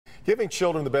Giving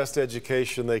children the best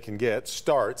education they can get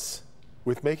starts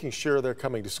with making sure they're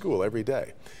coming to school every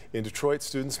day. In Detroit,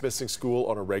 students missing school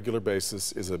on a regular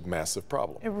basis is a massive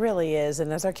problem. It really is,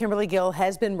 and as our Kimberly Gill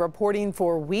has been reporting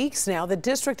for weeks now, the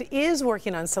district is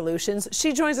working on solutions.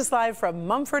 She joins us live from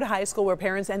Mumford High School, where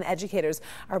parents and educators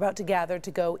are about to gather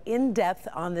to go in depth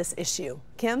on this issue.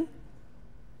 Kim?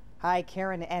 Hi,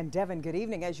 Karen and Devin. Good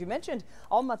evening. As you mentioned,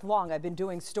 all month long, I've been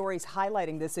doing stories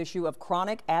highlighting this issue of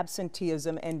chronic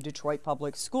absenteeism in Detroit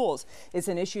public schools. It's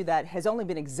an issue that has only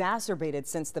been exacerbated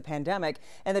since the pandemic,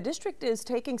 and the district is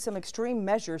taking some extreme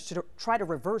measures to try to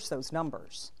reverse those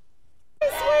numbers.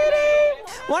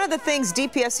 One of the things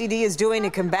DPSCD is doing to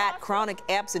combat chronic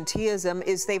absenteeism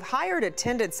is they've hired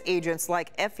attendance agents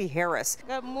like Effie Harris.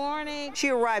 Good morning. She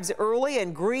arrives early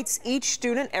and greets each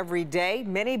student every day,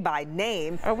 many by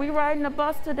name. Are we riding the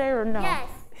bus today or no? Yes.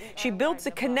 She builds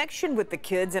a connection with the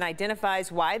kids and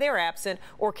identifies why they're absent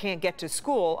or can't get to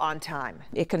school on time.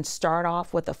 It can start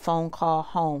off with a phone call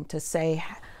home to say,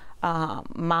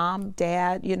 Mom,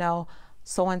 Dad, you know,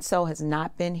 so-and-so has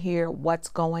not been here. What's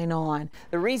going on?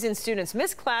 The reason students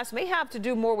miss class may have to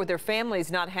do more with their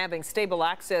families not having stable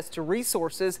access to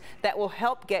resources that will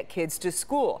help get kids to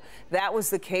school. That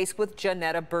was the case with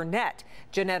Janetta Burnett.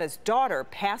 Janetta's daughter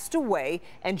passed away,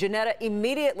 and Janetta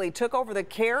immediately took over the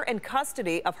care and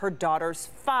custody of her daughter's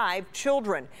 5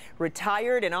 children.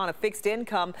 Retired and on a fixed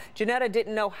income, Janetta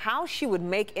didn't know how she would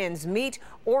make ends meet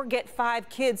or get 5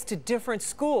 kids to different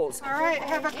schools. All right,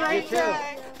 have a great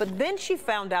day. But then she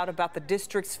found out about the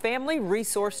district's Family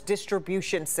Resource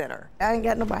Distribution Center. I ain't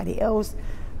got nobody else,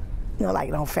 you know, like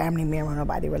no family member,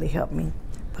 nobody really helped me.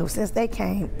 But since they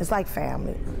came, it's like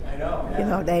family. I know. You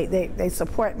know, they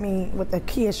support me with the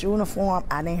kids' uniform.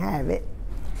 I didn't have it.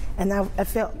 And I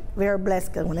felt very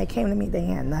blessed because when they came to me, they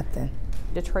had nothing.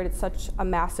 Detroit is such a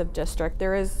massive district.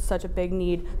 There is such a big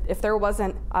need. If there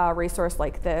wasn't a resource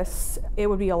like this, it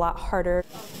would be a lot harder.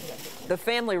 The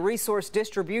Family Resource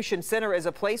Distribution Center is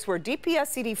a place where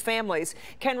DPSCD families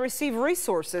can receive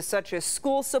resources such as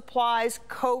school supplies,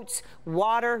 coats,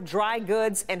 water, dry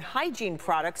goods, and hygiene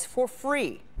products for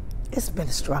free. It's been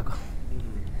a struggle,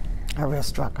 a real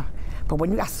struggle. But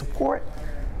when you got support,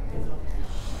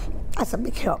 that's a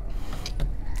big help.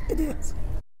 It is.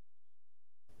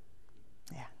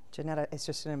 Janetta is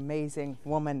just an amazing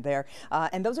woman there.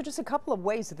 And those are just a couple of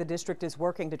ways that the district is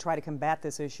working to try to combat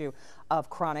this issue of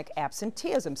chronic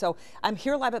absenteeism. So I'm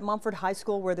here live at Mumford High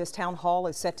School where this town hall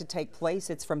is set to take place.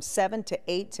 It's from 7 to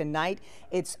 8 tonight.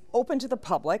 It's open to the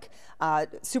public.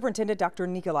 Superintendent Dr.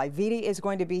 Nikolai Viti is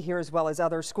going to be here, as well as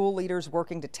other school leaders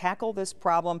working to tackle this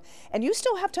problem. And you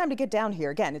still have time to get down here.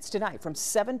 Again, it's tonight from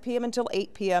 7 p.m. until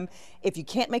 8 p.m. If you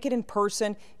can't make it in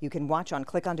person, you can watch on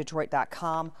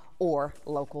clickondetroit.com or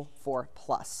Local 4+.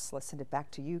 Let's send it back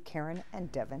to you, Karen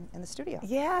and Devin, in the studio.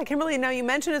 Yeah, Kimberly, now you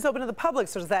mentioned it's open to the public,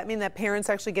 so does that mean that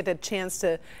parents actually get a chance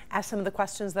to ask some of the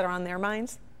questions that are on their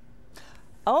minds?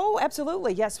 Oh,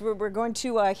 absolutely. Yes, we're going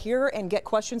to hear and get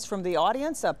questions from the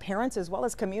audience, parents, as well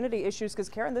as community issues, because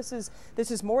Karen, this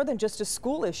is more than just a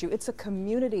school issue. It's a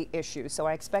community issue. So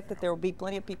I expect that there will be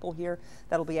plenty of people here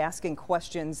that will be asking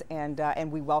questions, and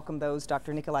we welcome those.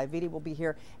 Dr. Nikolai Viti will be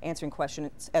here answering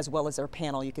questions, as well as our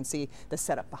panel. You can see the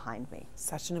setup behind me.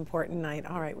 Such an important night.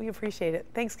 All right, we appreciate it.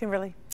 Thanks, Kimberly.